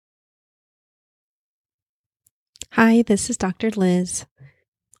Hi, this is Dr. Liz.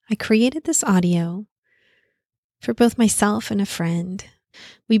 I created this audio for both myself and a friend.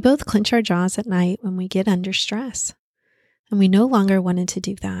 We both clench our jaws at night when we get under stress, and we no longer wanted to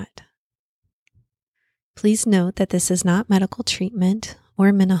do that. Please note that this is not medical treatment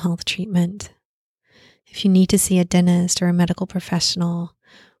or mental health treatment. If you need to see a dentist or a medical professional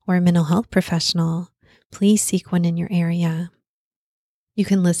or a mental health professional, please seek one in your area. You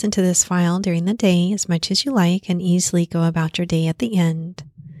can listen to this file during the day as much as you like and easily go about your day at the end.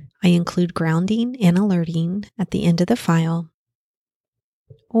 I include grounding and alerting at the end of the file.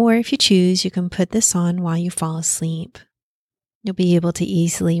 Or if you choose, you can put this on while you fall asleep. You'll be able to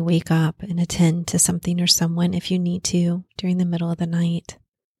easily wake up and attend to something or someone if you need to during the middle of the night.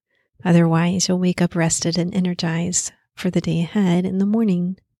 Otherwise, you'll wake up rested and energized for the day ahead in the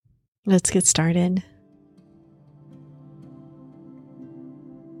morning. Let's get started.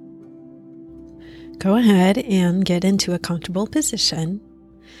 Go ahead and get into a comfortable position.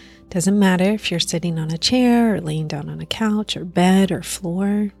 Doesn't matter if you're sitting on a chair or laying down on a couch or bed or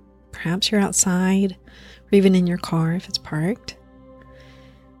floor. Perhaps you're outside or even in your car if it's parked.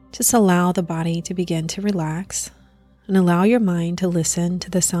 Just allow the body to begin to relax and allow your mind to listen to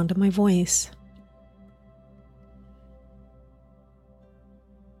the sound of my voice.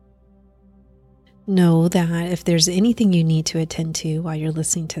 Know that if there's anything you need to attend to while you're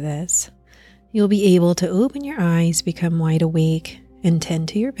listening to this, you'll be able to open your eyes, become wide awake, and tend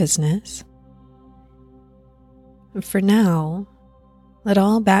to your business. For now, let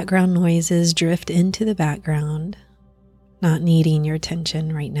all background noises drift into the background, not needing your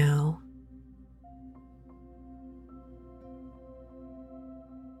attention right now.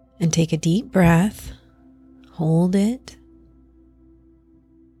 And take a deep breath, hold it,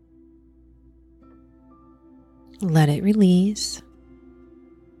 let it release.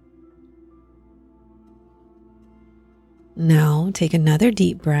 Now take another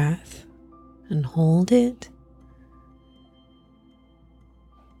deep breath and hold it.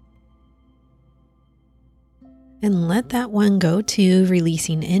 And let that one go too,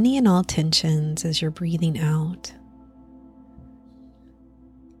 releasing any and all tensions as you're breathing out.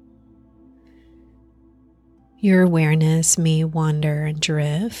 Your awareness may wander and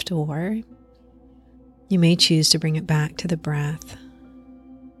drift, or you may choose to bring it back to the breath.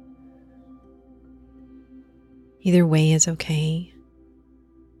 Either way is okay.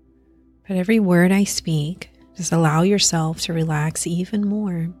 But every word I speak, just allow yourself to relax even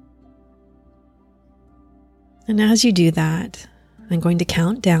more. And as you do that, I'm going to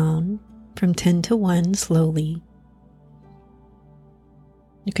count down from 10 to 1 slowly.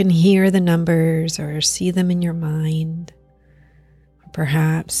 You can hear the numbers or see them in your mind, or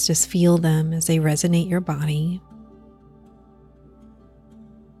perhaps just feel them as they resonate your body.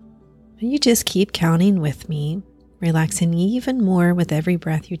 And you just keep counting with me, relaxing even more with every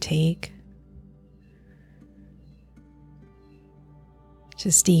breath you take.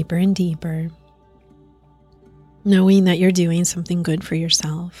 Just deeper and deeper, knowing that you're doing something good for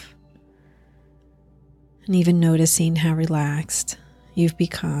yourself, and even noticing how relaxed you've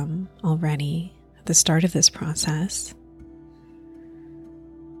become already at the start of this process.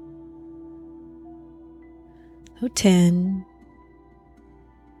 So 10,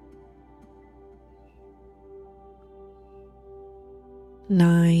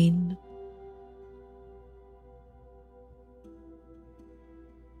 9,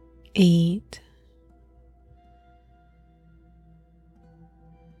 8,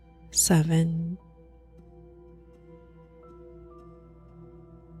 7,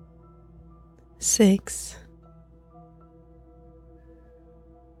 6,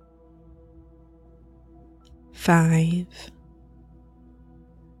 5,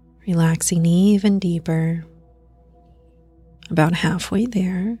 relaxing even deeper, about halfway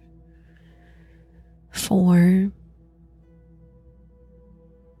there. 4,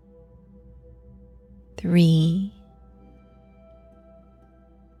 3,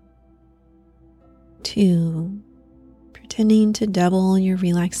 2, pretending to double your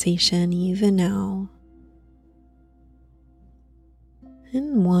relaxation even now.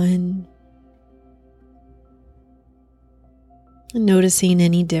 And 1, and noticing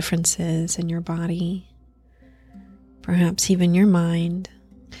any differences in your body, perhaps even your mind,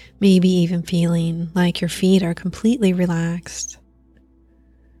 maybe even feeling like your feet are completely relaxed,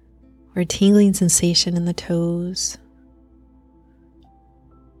 or a tingling sensation in the toes.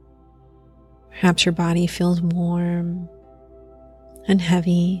 Perhaps your body feels warm and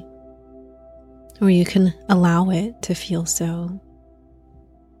heavy, or you can allow it to feel so.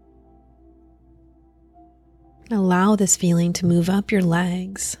 Allow this feeling to move up your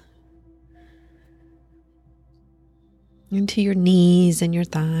legs, into your knees and your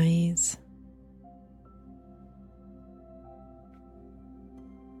thighs.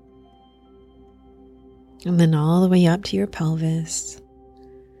 And then all the way up to your pelvis.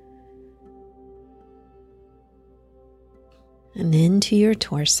 And into your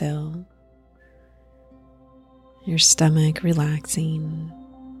torso. Your stomach relaxing.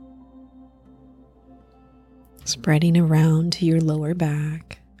 Spreading around to your lower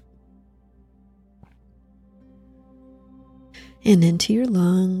back. And into your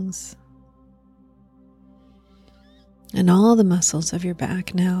lungs. And all the muscles of your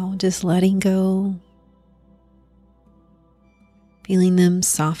back now, just letting go. Feeling them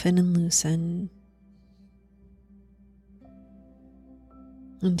soften and loosen.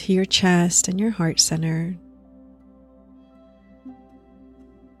 Into your chest and your heart center.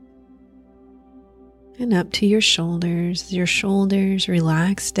 And up to your shoulders. Your shoulders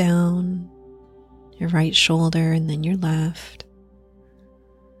relax down. Your right shoulder and then your left.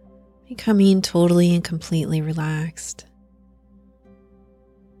 Becoming totally and completely relaxed.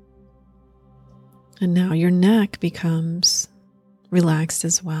 And now your neck becomes relaxed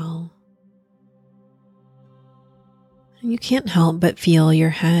as well. And you can't help but feel your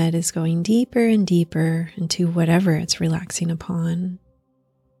head is going deeper and deeper into whatever it's relaxing upon.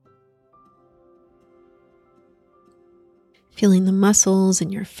 Feeling the muscles in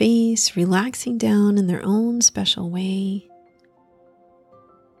your face relaxing down in their own special way.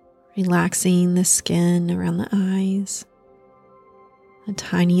 Relaxing the skin around the eyes, the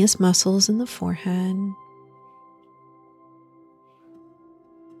tiniest muscles in the forehead.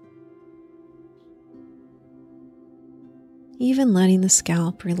 Even letting the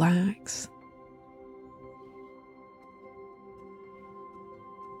scalp relax.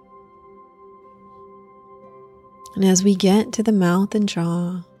 And as we get to the mouth and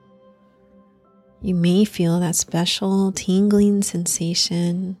jaw, you may feel that special tingling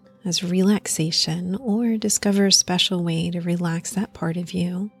sensation as relaxation, or discover a special way to relax that part of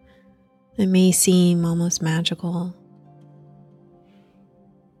you. It may seem almost magical.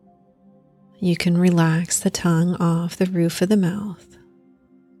 You can relax the tongue off the roof of the mouth.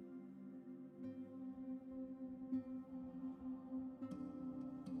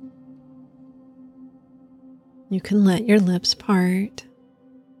 You can let your lips part.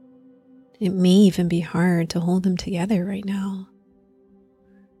 It may even be hard to hold them together right now.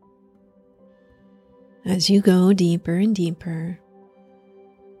 As you go deeper and deeper,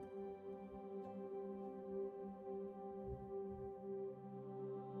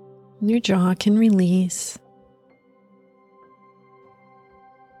 your jaw can release.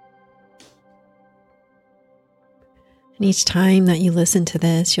 And each time that you listen to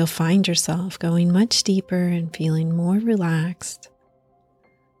this, you'll find yourself going much deeper and feeling more relaxed,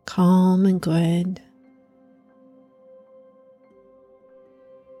 calm and good.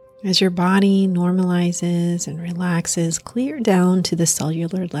 As your body normalizes and relaxes clear down to the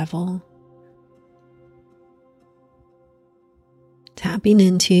cellular level, tapping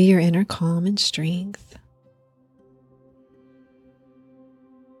into your inner calm and strength.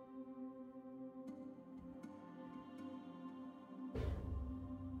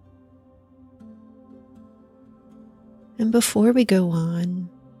 And before we go on,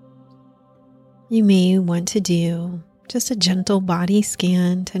 you may want to do just a gentle body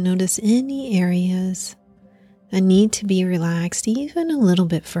scan to notice any areas that need to be relaxed even a little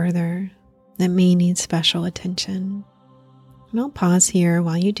bit further that may need special attention. And I'll pause here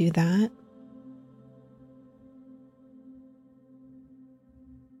while you do that.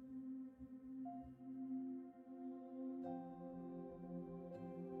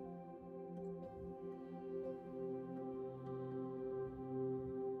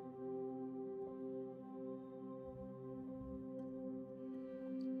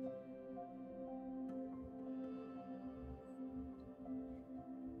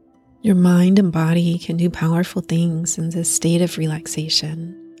 Your mind and body can do powerful things in this state of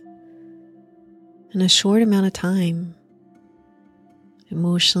relaxation in a short amount of time,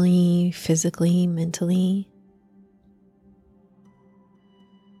 emotionally, physically, mentally.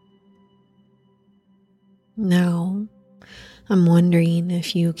 Now, I'm wondering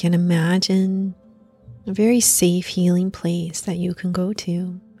if you can imagine a very safe, healing place that you can go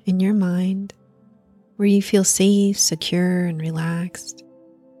to in your mind where you feel safe, secure, and relaxed.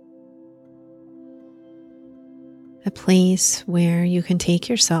 A place where you can take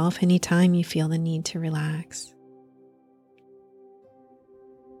yourself anytime you feel the need to relax.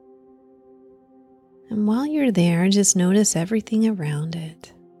 And while you're there, just notice everything around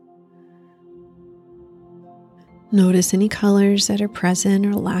it. Notice any colors that are present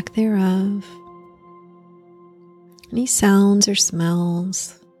or lack thereof. any sounds or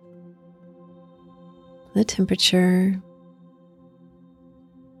smells, the temperature.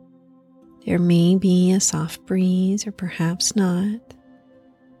 There may be a soft breeze or perhaps not.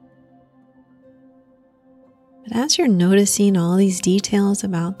 But as you're noticing all these details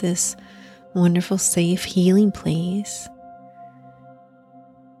about this wonderful, safe, healing place,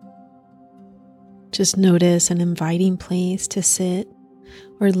 just notice an inviting place to sit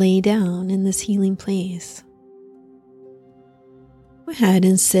or lay down in this healing place. Go ahead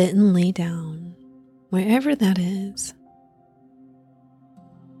and sit and lay down, wherever that is.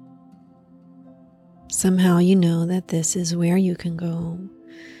 Somehow you know that this is where you can go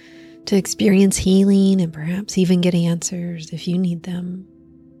to experience healing and perhaps even get answers if you need them.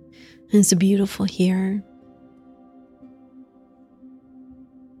 And it's beautiful here.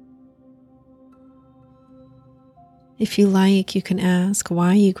 If you like, you can ask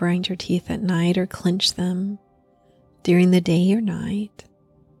why you grind your teeth at night or clench them during the day or night,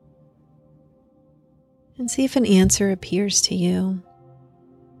 and see if an answer appears to you.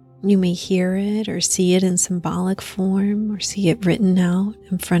 You may hear it or see it in symbolic form or see it written out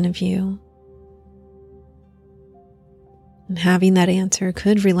in front of you. And having that answer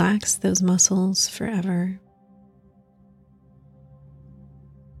could relax those muscles forever.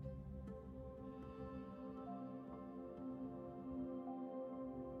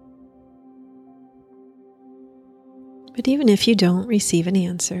 But even if you don't receive an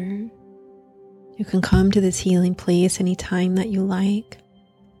answer, you can come to this healing place anytime that you like.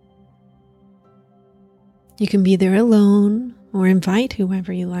 You can be there alone or invite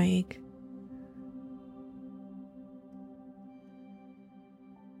whoever you like.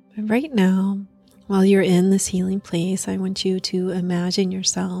 But right now, while you're in this healing place, I want you to imagine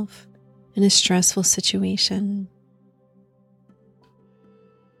yourself in a stressful situation.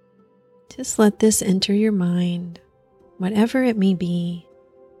 Just let this enter your mind, whatever it may be.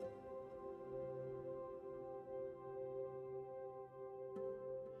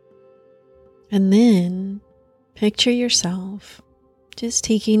 And then picture yourself just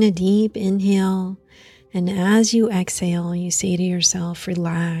taking a deep inhale, and as you exhale, you say to yourself,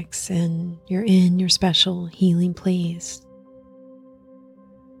 relax, and you're in your special healing place.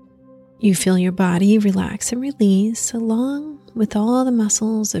 You feel your body relax and release along with all the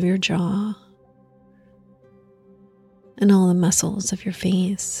muscles of your jaw and all the muscles of your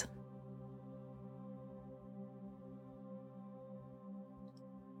face.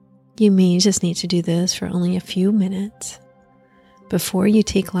 You may just need to do this for only a few minutes before you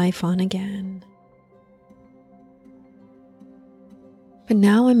take life on again. But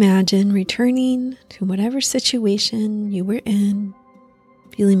now imagine returning to whatever situation you were in,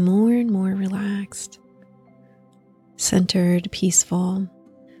 feeling more and more relaxed, centered, peaceful.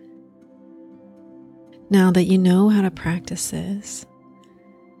 Now that you know how to practice this,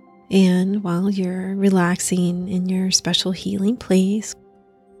 and while you're relaxing in your special healing place,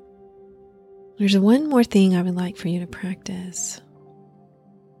 there's one more thing I would like for you to practice.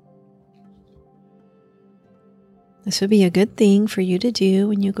 This would be a good thing for you to do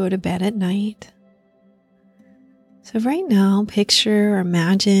when you go to bed at night. So right now, picture or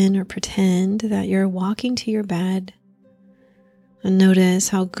imagine or pretend that you're walking to your bed, and notice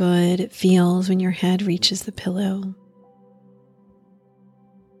how good it feels when your head reaches the pillow.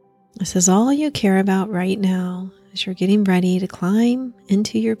 This is all you care about right now as you're getting ready to climb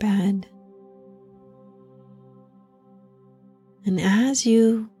into your bed. And as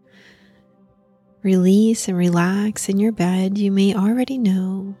you release and relax in your bed, you may already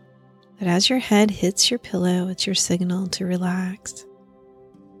know that as your head hits your pillow, it's your signal to relax,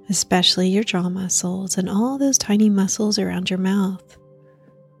 especially your jaw muscles and all those tiny muscles around your mouth.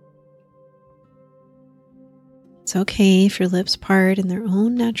 It's okay if your lips part in their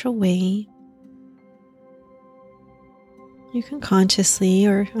own natural way. You can consciously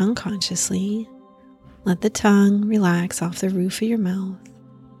or unconsciously let the tongue relax off the roof of your mouth.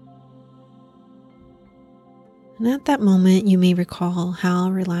 And at that moment, you may recall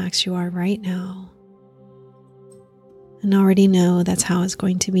how relaxed you are right now. And already know that's how it's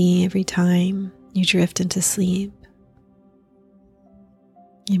going to be every time you drift into sleep.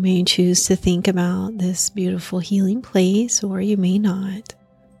 You may choose to think about this beautiful healing place, or you may not.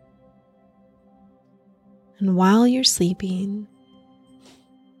 And while you're sleeping,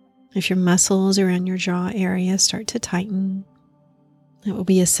 if your muscles around your jaw area start to tighten, it will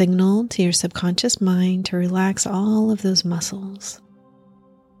be a signal to your subconscious mind to relax all of those muscles,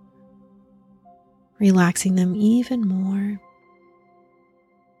 relaxing them even more.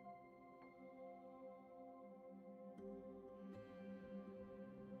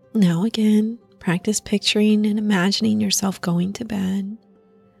 Now again, Practice picturing and imagining yourself going to bed,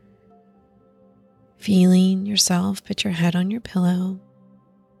 feeling yourself put your head on your pillow,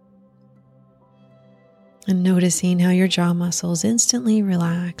 and noticing how your jaw muscles instantly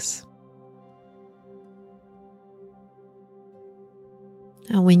relax.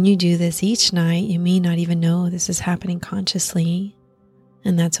 Now, when you do this each night, you may not even know this is happening consciously,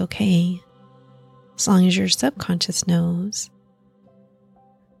 and that's okay, as long as your subconscious knows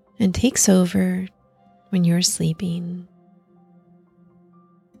and takes over when you're sleeping.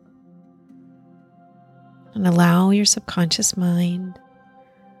 And allow your subconscious mind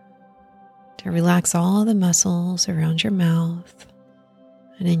to relax all the muscles around your mouth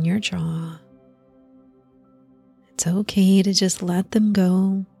and in your jaw. It's okay to just let them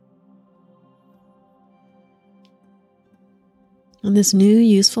go. And this new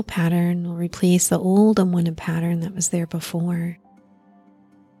useful pattern will replace the old unwanted pattern that was there before.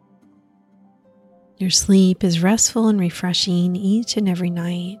 Your sleep is restful and refreshing each and every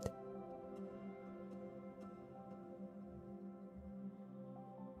night.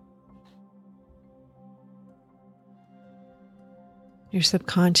 Your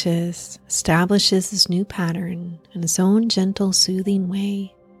subconscious establishes this new pattern in its own gentle, soothing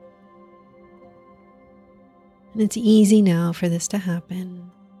way. And it's easy now for this to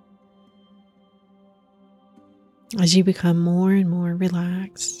happen as you become more and more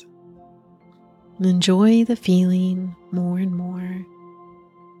relaxed and enjoy the feeling more and more.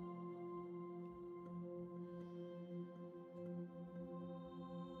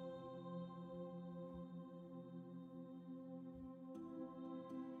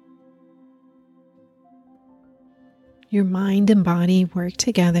 Your mind and body work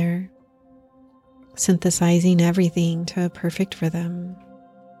together, synthesizing everything to a perfect rhythm.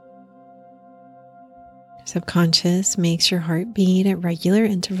 Your subconscious makes your heart beat at regular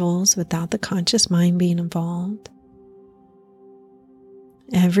intervals without the conscious mind being involved.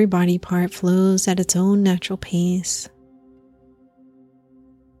 Every body part flows at its own natural pace.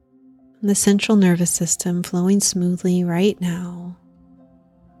 And the central nervous system flowing smoothly right now.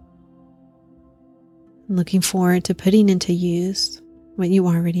 Looking forward to putting into use what you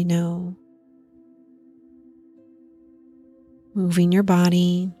already know. Moving your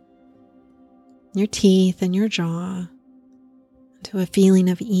body, your teeth, and your jaw into a feeling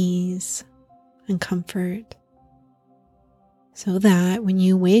of ease and comfort, so that when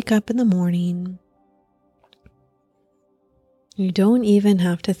you wake up in the morning, you don't even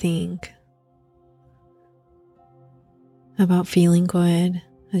have to think about feeling good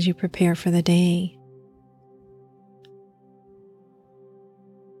as you prepare for the day.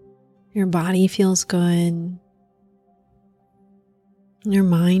 Your body feels good. Your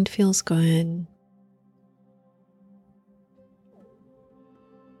mind feels good.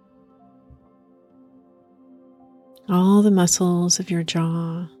 All the muscles of your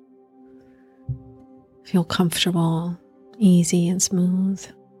jaw feel comfortable, easy, and smooth.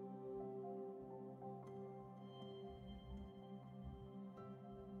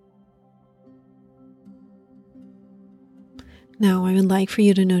 Now, I would like for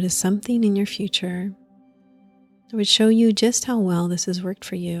you to notice something in your future that would show you just how well this has worked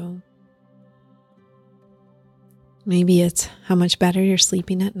for you. Maybe it's how much better you're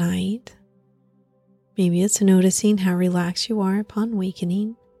sleeping at night. Maybe it's noticing how relaxed you are upon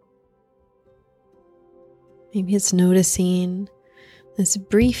wakening. Maybe it's noticing this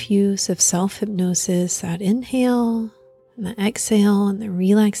brief use of self-hypnosis, that inhale and the exhale and the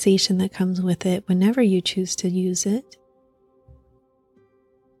relaxation that comes with it whenever you choose to use it.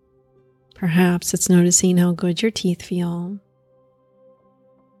 Perhaps it's noticing how good your teeth feel,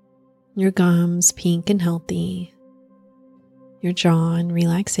 your gums pink and healthy, your jaw in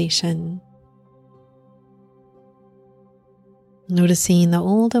relaxation. Noticing the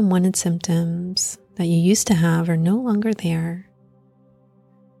old unwanted symptoms that you used to have are no longer there,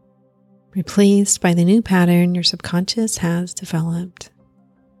 replaced by the new pattern your subconscious has developed.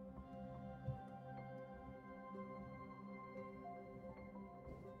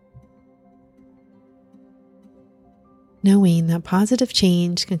 Knowing that positive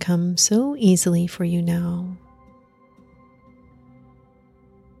change can come so easily for you now.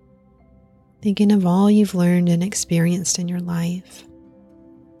 Thinking of all you've learned and experienced in your life,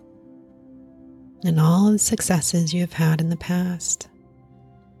 and all of the successes you have had in the past.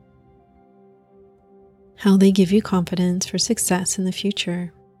 How they give you confidence for success in the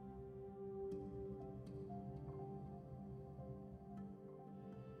future.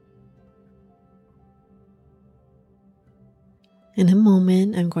 In a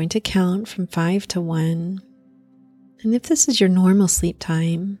moment, I'm going to count from 5 to 1. And if this is your normal sleep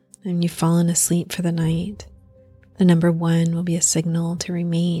time, and you've fallen asleep for the night, the number 1 will be a signal to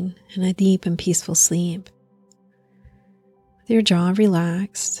remain in a deep and peaceful sleep. With your jaw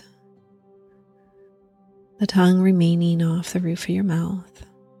relaxed, the tongue remaining off the roof of your mouth,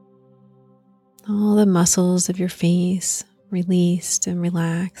 all the muscles of your face released and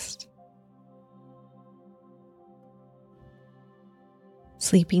relaxed.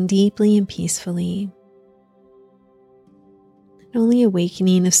 Sleeping deeply and peacefully, and only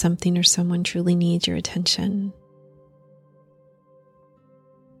awakening if something or someone truly needs your attention.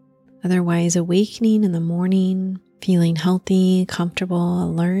 Otherwise, awakening in the morning, feeling healthy, comfortable,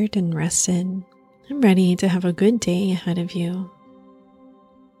 alert, and rested, and ready to have a good day ahead of you.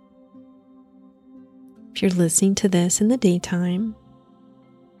 If you're listening to this in the daytime,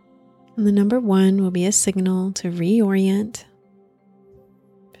 the number 1 will be a signal to reorient,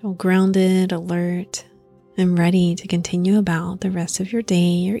 feel grounded, alert, and ready to continue about the rest of your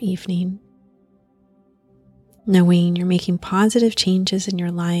day or evening, knowing you're making positive changes in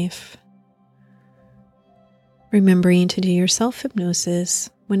your life, remembering to do your self-hypnosis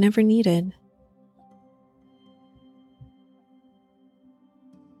whenever needed.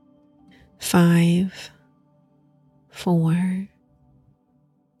 5, 4,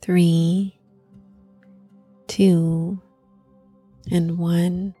 3, 2, and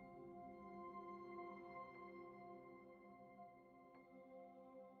 1.